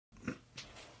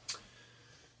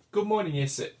Good morning, Year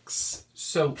 6.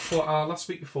 So, for our last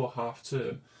week before half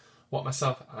term, what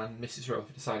myself and Mrs. Rowe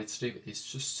have decided to do is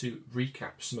just to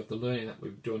recap some of the learning that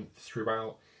we've done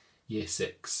throughout Year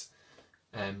 6.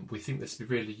 We think this would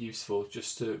be really useful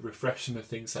just to refresh some of the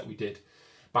things that we did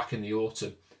back in the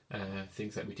autumn,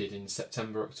 things that we did in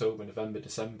September, October, November,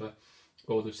 December,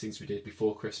 all those things we did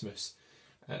before Christmas.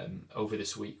 Over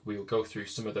this week, we'll go through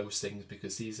some of those things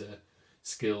because these are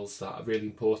skills that are really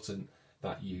important,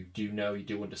 that you do know, you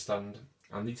do understand,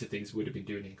 and these are things we would have been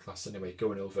doing in class anyway,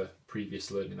 going over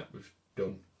previous learning that we've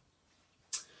done.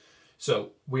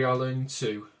 So we are learning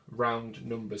to round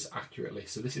numbers accurately.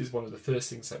 So this is one of the first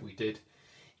things that we did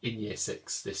in Year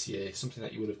 6 this year, something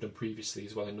that you would have done previously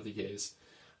as well in other years,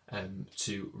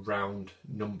 to round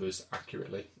numbers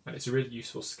accurately. And it's a really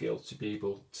useful skill to be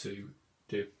able to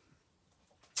do.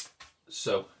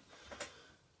 So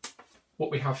what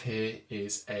we have here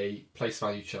is a place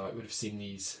value chart. You would have seen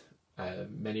these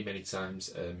many times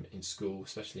in school,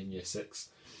 especially in Year 6.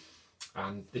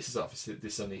 And this is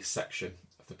only a section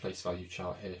of the place value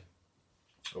chart here,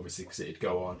 obviously because it'd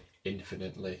go on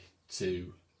infinitely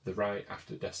to the right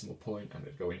after the decimal point, and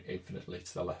it'd go infinitely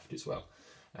to the left as well,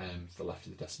 to the left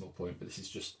of the decimal point. But this is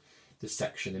just the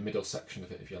section, the middle section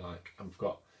of it, if you like. And we've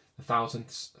got the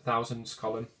thousands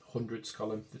column, hundreds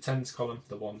column, the tens column,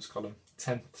 the ones column,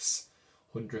 tenths,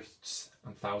 hundredths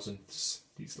and thousandths.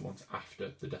 These are the ones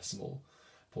after the decimal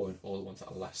point, or the ones that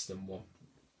are less than 1.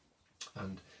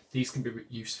 And these can be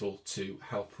useful to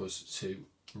help us to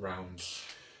round.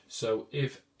 So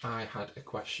if I had a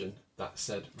question that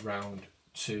said round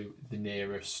to the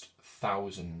nearest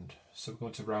 1,000, so we're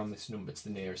going to round this number to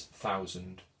the nearest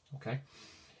 1,000, okay?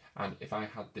 And if I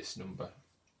had this number,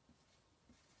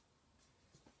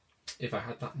 if I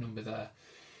had that number there,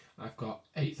 I've got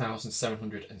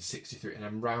 8,763, and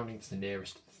I'm rounding to the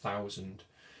nearest 1,000.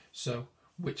 So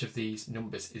which of these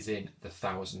numbers is in the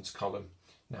thousands column?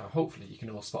 Now hopefully you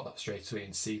can all spot that straight away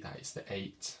and see that it's the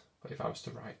 8. But if I was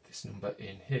to write this number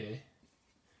in here,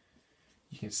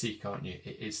 you can see, can't you,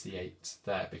 it is the 8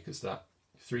 there, because that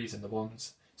 3 is in the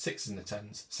ones, 6 is in the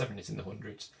tens, 7 is in the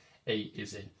hundreds, 8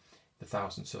 is in the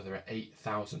thousands. So there are 8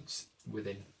 thousandths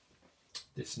within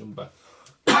this number.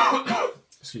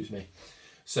 Excuse me.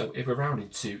 So if we're rounding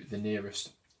to the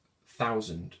nearest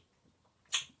 1,000,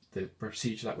 the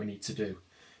procedure that we need to do,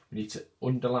 we need to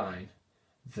underline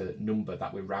the number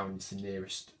that we're rounding to the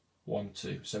nearest 1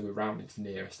 to. So we're rounding to the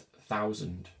nearest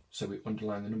 1,000. So we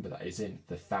underline the number that is in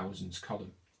the thousands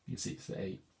column. You can see it's the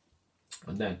 8.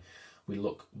 And then we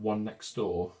look one next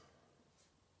door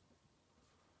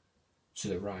to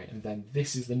the right. And then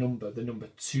this is the number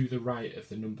to the right of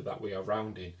the number that we are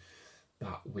rounding,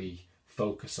 that we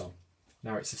focus on.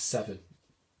 Now it's a 7.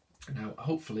 Now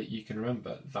hopefully you can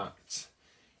remember that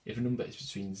if a number is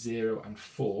between 0 and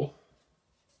 4,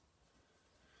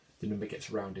 the number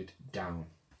gets rounded down.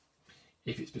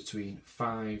 If it's between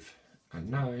 5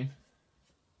 and 9,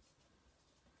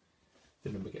 the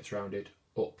number gets rounded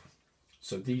up.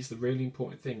 So these are the really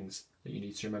important things that you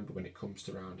need to remember when it comes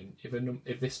to rounding.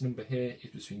 If this number here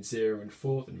is between 0 and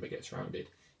 4, the number gets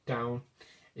rounded down.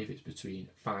 If it's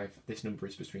between 5, this number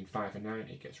is between 5 and 9,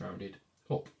 it gets rounded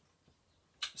up.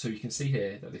 So you can see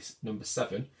here that this number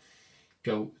 7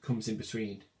 comes in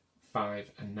between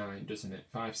 5 and 9, doesn't it?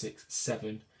 5, 6,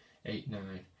 7, 8,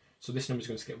 9. So this number is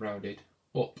going to get rounded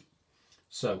up.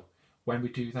 So when we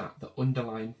do that, the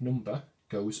underlined number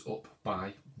goes up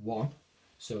by 1.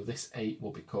 So this 8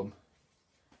 will become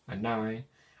a 9,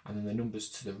 and then the numbers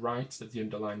to the right of the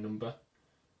underlined number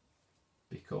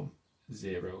become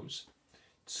zeros.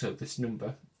 So this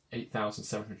number,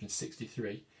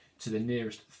 8,763, to the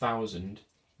nearest 1,000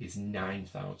 is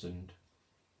 9,000.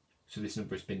 So this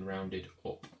number has been rounded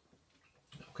up.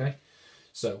 Okay,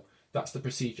 so that's the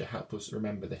procedure. Help us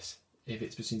remember this. If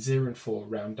it's between 0 and 4,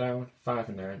 round down, 5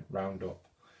 and 9, round up.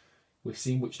 We've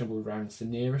seen which number we round the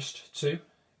nearest to,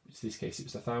 which in this case it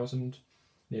was 1,000,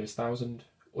 nearest 1,000.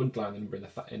 Underline the number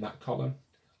in that column,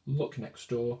 look next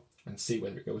door and see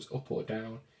whether it goes up or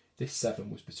down. This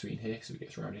 7 was between here, so it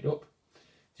gets rounded up.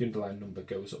 The underlined number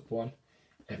goes up 1,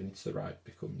 everything to the right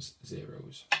becomes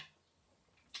zeros.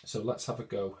 So let's have a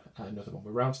go at another one.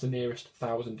 We round to the nearest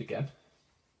 1,000 again.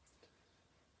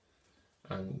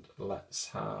 And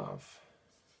let's have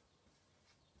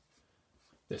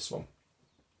this one,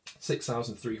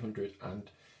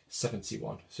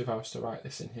 6,371. So if I was to write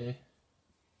this in here,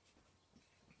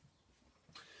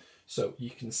 so you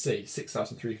can see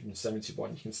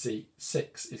 6,371, you can see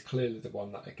 6 is clearly the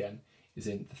one that again is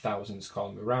in the thousands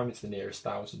column. We're rounding to the nearest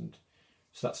 1,000,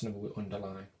 so that's the number we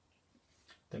underline.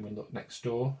 Then we look next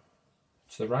door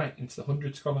to the right into the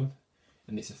hundreds column,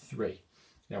 and it's a 3.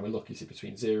 Now we look, is it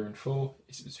between 0 and 4?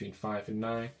 Is it between 5 and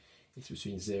 9? It's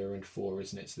between 0 and 4,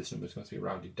 isn't it? So this number is going to be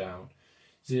rounded down.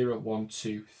 0, 1,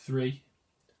 2, 3,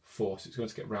 4. So it's going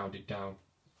to get rounded down.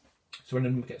 So when a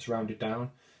number gets rounded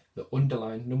down, the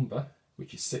underlying number,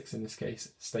 which is 6 in this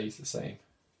case, stays the same.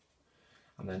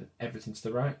 And then everything to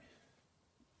the right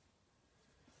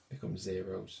becomes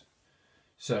zeros.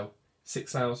 So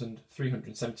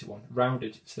 6,371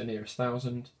 rounded to the nearest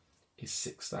thousand is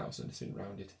 6,000. It's been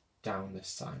rounded down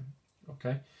this time.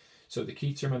 Okay, so the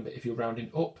key to remember, if you're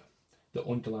rounding up, the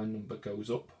underlying number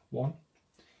goes up 1.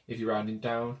 If you're rounding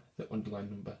down, the underlying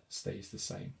number stays the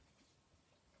same.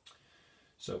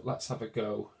 So let's have a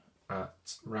go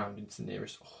at rounding to the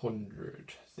nearest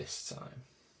 100 this time.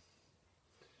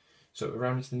 So we're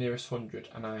rounding to the nearest 100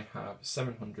 and I have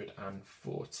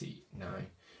 749.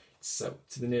 So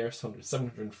to the nearest 100,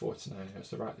 749, I have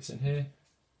to write this in here.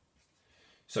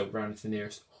 So rounding to the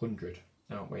nearest 100,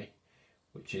 aren't we?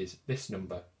 Which is this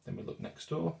number. Then we look next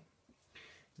door.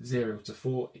 0 to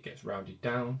 4, it gets rounded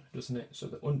down, doesn't it? So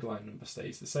the underlying number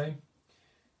stays the same.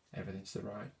 Everything to the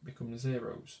right becomes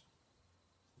zeros.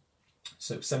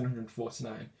 So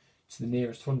 749 to the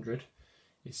nearest 100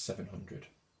 is 700.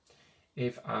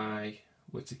 If I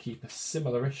were to keep a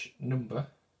similar-ish number,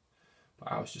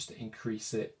 but I was just to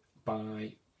increase it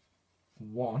by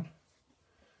 1,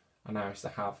 and I was to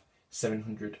have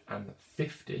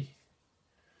 750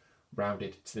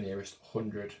 rounded to the nearest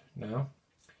 100 now.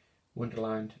 We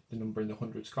underlined the number in the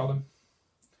hundreds column.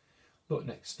 Look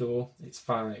next door, it's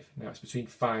 5. Now it's between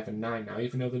 5 and 9 now,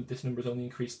 even though this number is only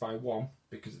increased by 1,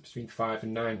 because it's between 5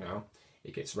 and 9 now,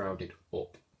 it gets rounded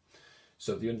up.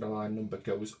 So the underlying number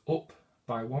goes up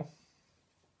by 1.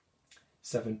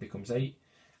 7 becomes 8,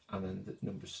 and then the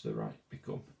numbers to the right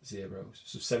become zeros.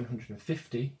 So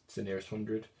 750 to the nearest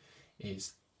 100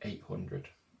 is 800.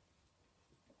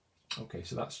 Okay,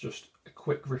 so that's just a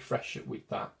quick refresher with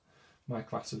that. My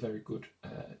class are very good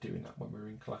at doing that when we're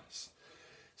in class.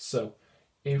 So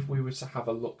if we were to have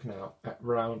a look now at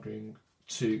rounding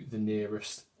to the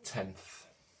nearest tenth,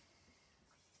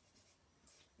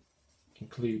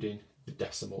 including the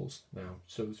decimals now.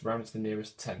 So it's rounded to the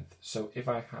nearest tenth. So if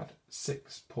I had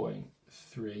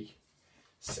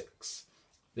 6.36,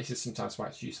 this is sometimes why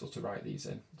it's useful to write these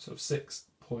in. So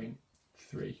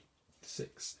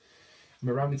 6.36. And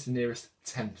we're rounding to the nearest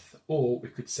tenth, or we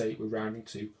could say we're rounding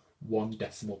to 1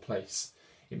 decimal place.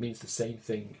 It means the same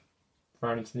thing.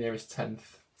 Rounding to the nearest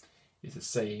tenth is the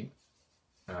same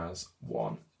as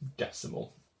 1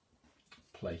 decimal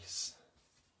place.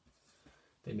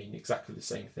 They mean exactly the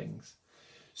same things.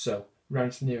 So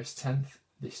rounding to the nearest tenth,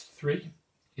 this 3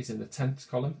 is in the tenth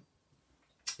column,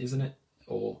 isn't it?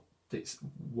 Or it's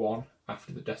 1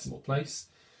 after the decimal place.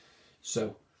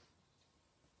 So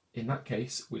in that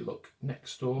case, we look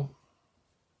next door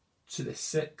to this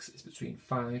 6. It's between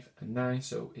 5 and 9,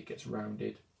 so it gets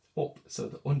rounded up. So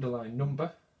the underlying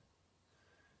number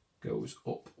goes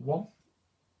up 1,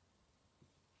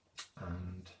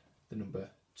 and the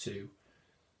number to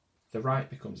the right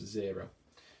becomes a 0.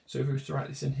 So if we were to write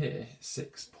this in here,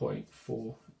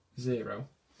 6.40,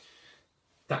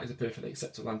 that is a perfectly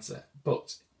acceptable answer.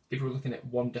 But if we're looking at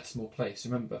 1 decimal place,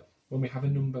 remember, when we have a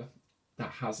number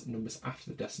that has numbers after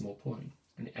the decimal point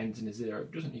and it ends in a 0,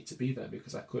 it doesn't need to be there,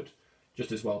 because I could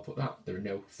just as well put that. There are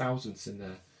no thousandths in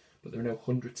there, but there are no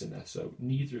hundredths in there, so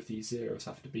neither of these zeros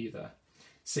have to be there.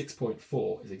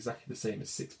 6.4 is exactly the same as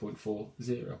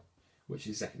 6.40, which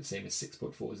is exactly the same as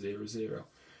 6.400.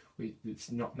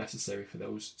 It's not necessary for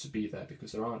those to be there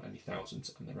because there aren't any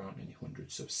thousands and there aren't any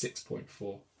hundreds, so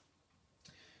 6.4.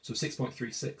 So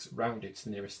 6.36 rounded to the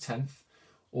nearest tenth,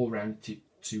 or rounded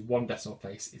to 1 decimal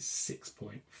place, is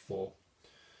 6.4.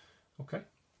 Okay,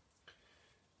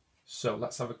 so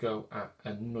let's have a go at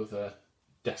another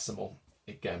decimal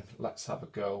again. Let's have a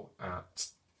go at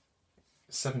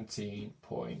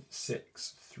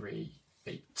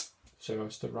 17.638. So I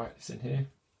was to write this in here,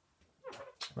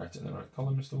 write it in the right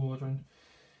column, Mr. Wardren.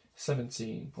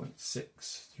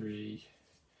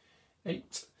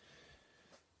 17.638.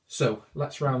 So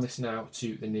let's round this now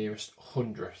to the nearest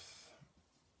hundredth.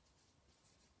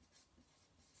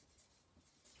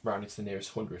 Rounding to the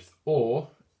nearest hundredth, or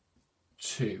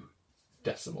 2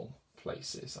 decimal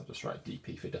places. I'll just write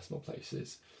DP for decimal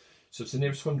places. So to the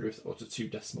nearest hundredth or to 2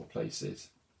 decimal places.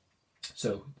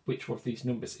 So which one of these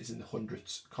numbers is in the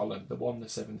hundredths column? The 1, the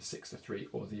 7, the 6, the 3,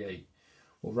 or the 8?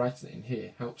 Well, writing it in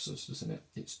here helps us, doesn't it?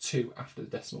 It's 2 after the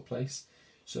decimal place.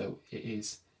 So it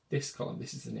is this column.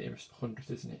 This is the nearest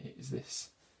hundredth, isn't it? It is this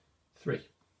 3.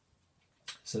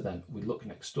 So then we look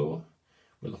next door.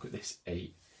 We look at this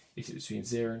 8. Is it between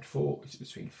 0 and 4? Is it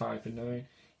between 5 and 9?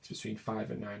 It's between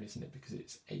 5 and 9, isn't it? Because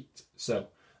it's 8. So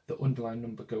the underlying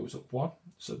number goes up 1,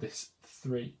 so this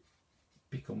 3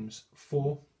 becomes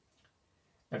 4.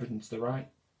 Everything to the right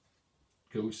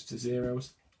goes to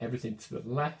zeros. Everything to the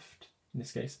left, in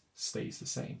this case, stays the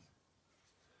same.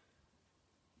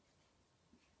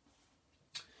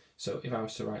 So if I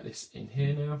was to write this in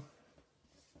here now,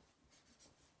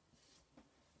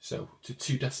 so to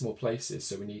 2 decimal places,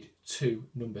 so we need 2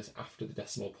 numbers after the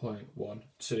decimal point, 1,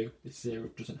 2, this 0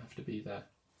 doesn't have to be there.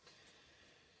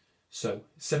 So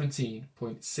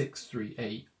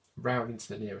 17.638 rounding to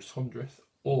the nearest hundredth,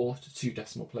 or to 2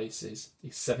 decimal places,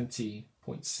 is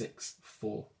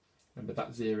 17.64. Remember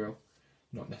that 0,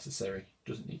 not necessary,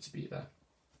 doesn't need to be there.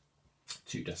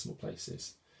 2 decimal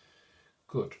places.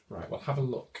 Good, right, we'll have a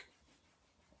look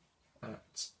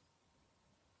at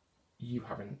you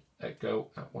having a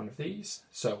go at one of these.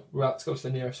 So let's go to the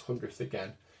nearest hundredth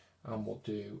again, and we'll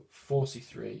do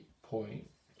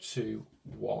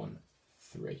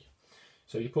 43.213.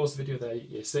 So you pause the video there,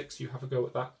 year 6, you have a go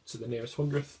at that to the nearest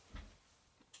hundredth.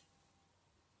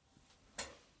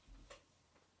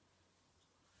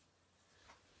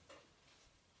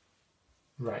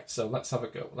 Right, so let's have a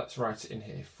go. Let's write it in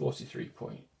here,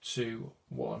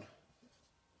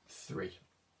 43.213.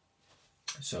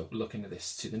 So looking at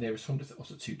this to the nearest hundredth,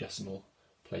 also 2 decimal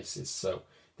places. So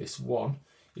this 1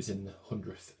 is in the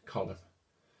hundredth column.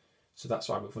 So that's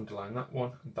why we've underlined that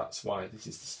one, and that's why this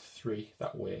is the 3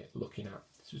 that we're looking at.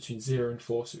 It's between 0 and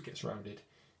 4, so it gets rounded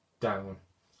down.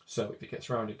 So if it gets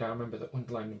rounded down, remember the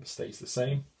underlying number stays the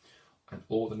same, and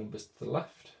all the numbers to the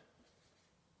left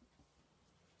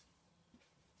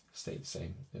stay the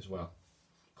same as well.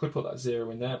 Could put that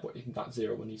 0 in there, but even that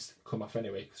 0 will need to come off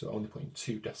anyway, because we're only putting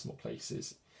 2 decimal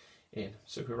places in.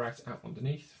 So if we write it out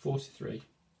underneath,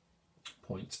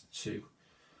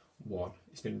 43.21.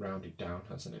 It's been rounded down,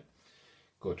 hasn't it?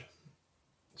 Good.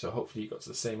 So hopefully you got to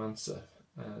the same answer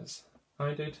as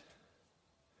I did.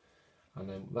 And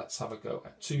then let's have a go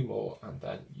at 2 more, and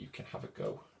then you can have a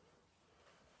go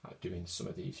at doing some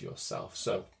of these yourself.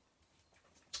 So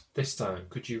this time,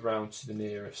 could you round to the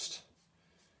nearest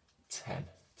 10?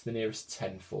 To the nearest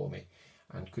 10 for me.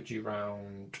 And could you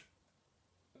round,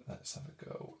 let's have a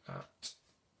go at,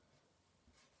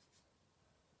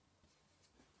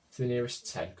 to the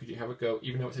nearest 10. Could you have a go,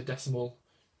 even though it's a decimal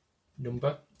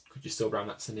number, could you still round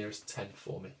that to the nearest 10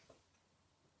 for me?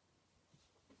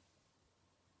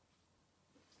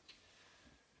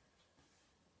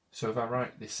 So if I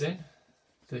write this in,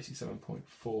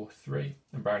 37.43,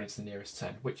 and rounding to the nearest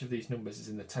 10, which of these numbers is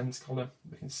in the tens column?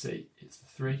 We can see it's the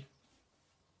 3.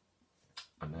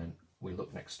 And then we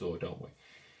look next door, don't we?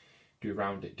 Do we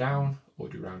round it down or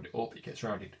do we round it up? It gets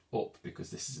rounded up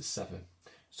because this is a 7.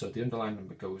 So the underlying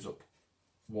number goes up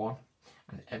 1,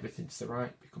 and everything to the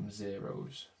right becomes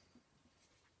zeros.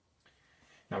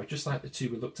 Now, just like the 2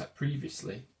 we looked at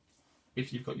previously,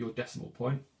 if you've got your decimal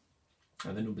point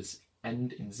and the numbers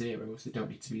end in zeros, they don't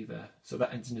need to be there. So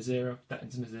that ends in a 0, that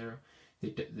ends in a 0.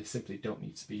 They simply don't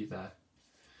need to be there.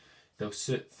 Those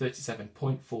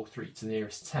 37.43 to the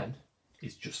nearest 10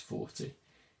 is just 40.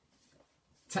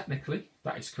 Technically,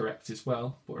 that is correct as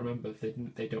well, but remember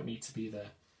they don't need to be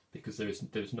there because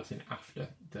there's nothing after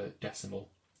the decimal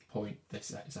point.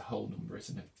 This is a whole number,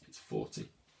 isn't it? It's 40.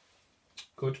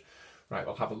 Good. Right,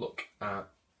 we'll have a look at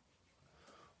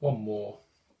one more,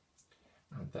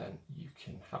 and then you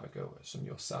can have a go at some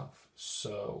yourself.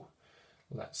 So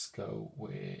let's go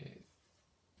with,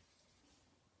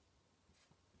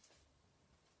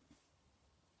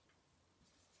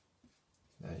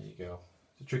 there you go,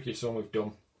 the trickiest one we've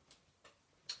done.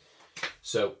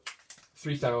 So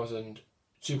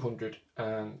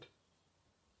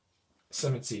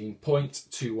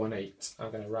 3,217.218.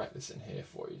 I'm going to write this in here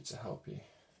for you to help you.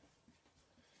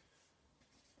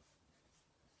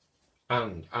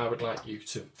 And I would like you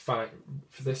to find,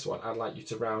 for this one, I'd like you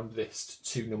to round this to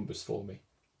 2 numbers for me.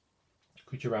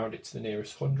 Could you round it to the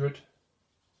nearest 100?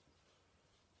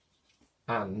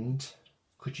 And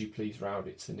could you please round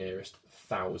it to the nearest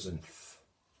 1,000th?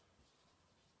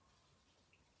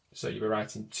 So you'll be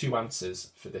writing 2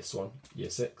 answers for this one, year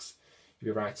 6.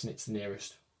 You'll be writing it to the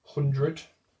nearest 100,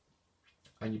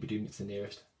 and you'll be doing it to the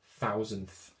nearest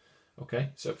 1,000th.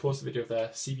 Okay, so pause the video there,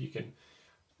 see if you can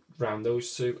round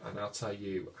those 2, and I'll tell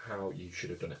you how you should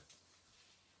have done it.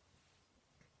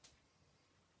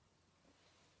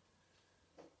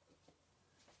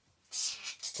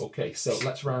 Okay, so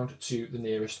let's round to the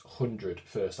nearest 100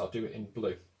 first. I'll do it in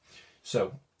blue.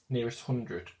 So nearest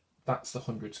 100, that's the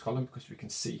hundreds column, because we can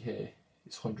see here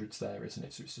it's hundreds there, isn't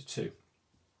it? So it's a 2.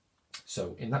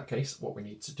 So in that case, what we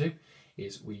need to do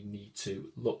is we need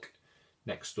to look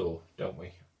next door, don't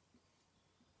we?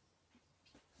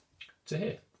 To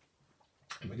here.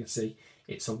 and we can see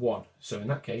it's a 1. So in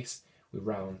that case, we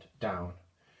round down.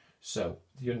 So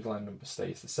the underlying number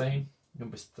stays the same,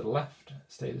 numbers to the left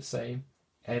stay the same,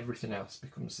 everything else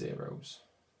becomes zeros.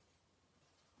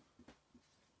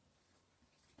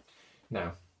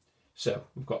 Now, so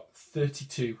we've got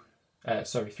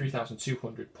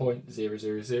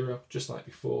 3,200.000, just like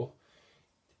before.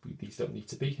 These don't need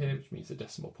to be here, which means the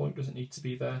decimal point doesn't need to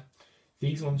be there.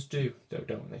 These ones do, though,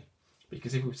 don't they?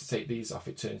 Because if we were to take these off,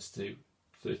 it turns to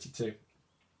 32.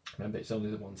 Remember, it's only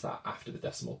the ones that are after the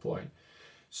decimal point.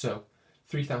 So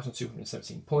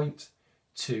 3,217.218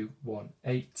 to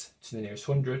the nearest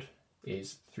 100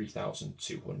 is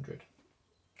 3,200.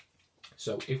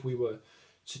 So if we were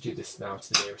to do this now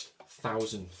to the nearest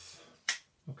thousandth,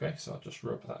 okay, so I'll just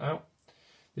rub that out.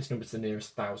 This number is the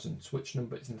nearest thousandths. Which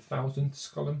number is in the thousandths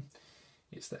column?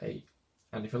 It's the 8.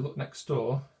 And if I look next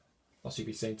door, also you'd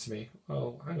be saying to me,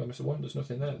 oh, hang on, Mr. 1, there's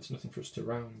nothing there, there's nothing for us to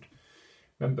round.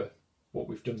 Remember what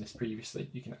we've done this previously.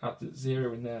 You can add the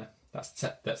 0 in there. That's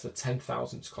the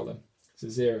 10,000ths column. It's a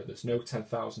 0, there's no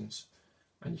 10,000ths.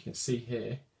 And you can see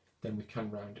here, then we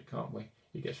can round it, can't we?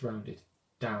 It gets rounded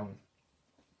down.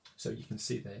 So you can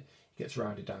see there, it gets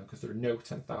rounded down because there are no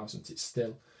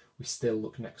 10,000ths. We still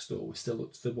look next door. We still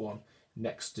look to the one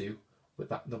next to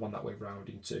the one that we're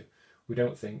rounding to. We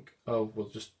don't think, oh, we'll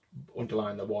just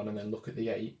underline the 1 and then look at the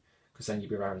 8, because then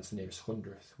you'd be rounding to the nearest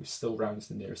 100th. We still round to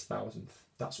the nearest thousandth.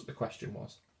 That's what the question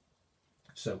was.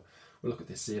 So we'll look at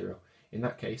this 0. In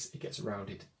that case, it gets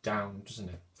rounded down, doesn't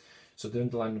it? So the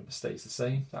underlying number stays the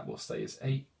same. That will stay as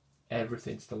 8.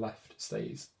 Everything to the left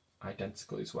stays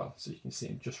identical as well. So you can see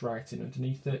I'm just writing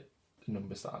underneath it the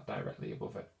numbers that are directly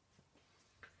above it.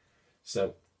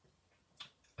 So,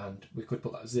 and we could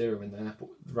put that 0 in there, but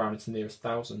rounding to the nearest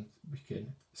thousand, we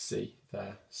can see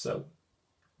there. So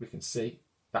we can see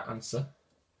that answer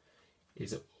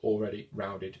is already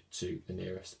rounded to the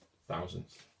nearest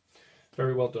thousandth.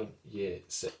 Very well done, Year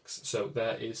 6. So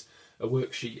there is a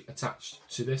worksheet attached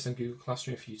to this in Google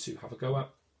Classroom for you to have a go at.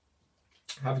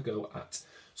 Have a go at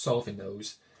solving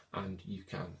those, and you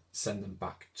can send them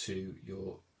back to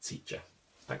your teacher.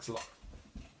 Thanks a lot.